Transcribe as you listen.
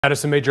Now to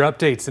some major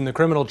updates in the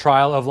criminal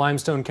trial of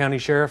Limestone County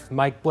Sheriff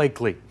Mike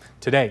Blakely.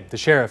 Today, the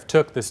sheriff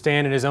took the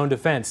stand in his own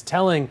defense,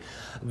 telling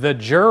the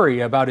jury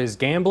about his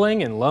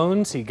gambling and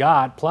loans he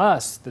got,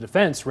 plus the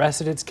defense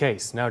rested its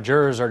case. Now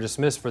jurors are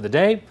dismissed for the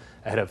day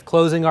ahead of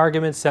closing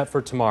arguments set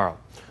for tomorrow.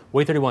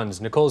 WAAY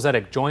 31's Nicole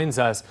Zedek joins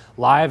us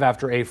live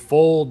after a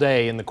full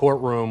day in the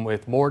courtroom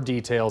with more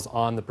details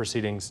on the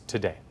proceedings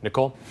today.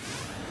 Nicole?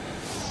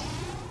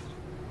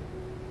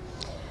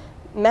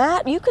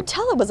 Matt, you could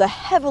tell it was a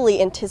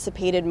heavily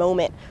anticipated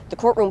moment. The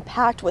courtroom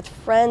packed with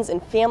friends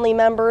and family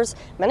members.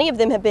 Many of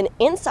them have been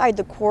inside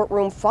the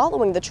courtroom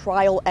following the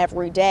trial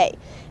every day.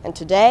 And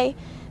today,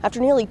 after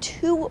nearly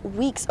 2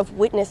 weeks of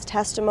witness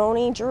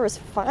testimony, jurors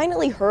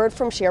finally heard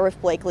from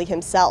Sheriff Blakely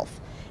himself.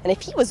 And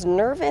if he was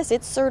nervous,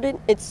 it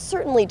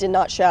certainly did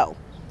not show.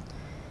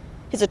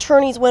 His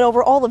attorneys went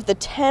over all of the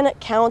 10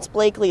 counts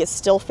Blakely is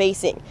still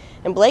facing,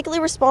 and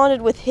Blakely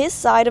responded with his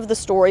side of the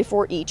story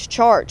for each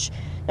charge.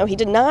 Now, he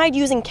denied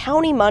using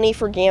county money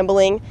for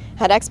gambling,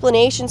 had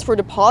explanations for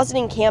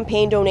depositing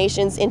campaign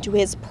donations into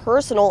his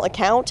personal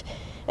account,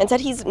 and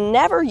said he's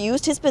never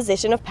used his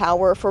position of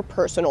power for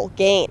personal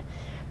gain.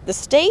 The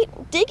state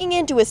digging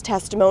into his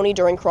testimony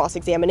during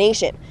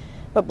cross-examination,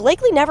 but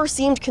Blakely never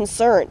seemed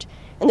concerned,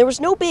 and there was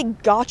no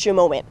big gotcha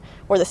moment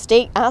where the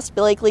state asked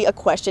Blakely a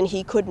question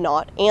he could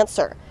not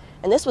answer.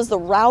 And this was the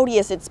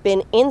rowdiest it's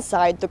been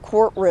inside the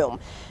courtroom.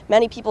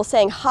 Many people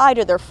saying hi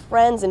to their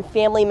friends and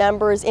family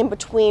members in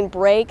between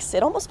breaks.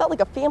 It almost felt like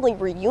a family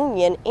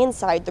reunion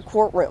inside the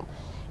courtroom.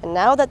 And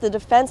now that the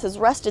defense has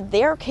rested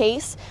their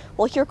case,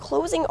 we'll hear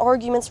closing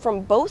arguments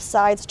from both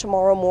sides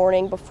tomorrow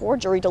morning before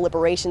jury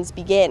deliberations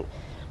begin.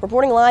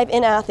 Reporting live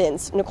in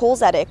Athens, Nicole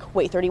Zedek,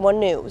 WAAY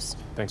 31 News.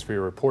 Thanks for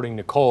your reporting,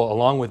 Nicole.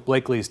 Along with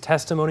Blakely's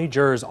testimony,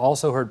 jurors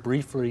also heard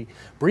briefly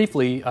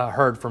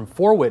heard from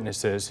 4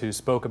 witnesses who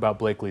spoke about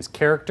Blakely's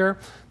character.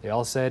 They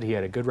all said he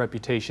had a good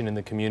reputation in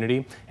the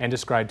community and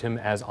described him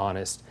as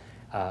honest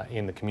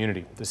in the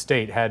community. The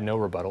state had no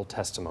rebuttal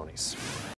testimonies.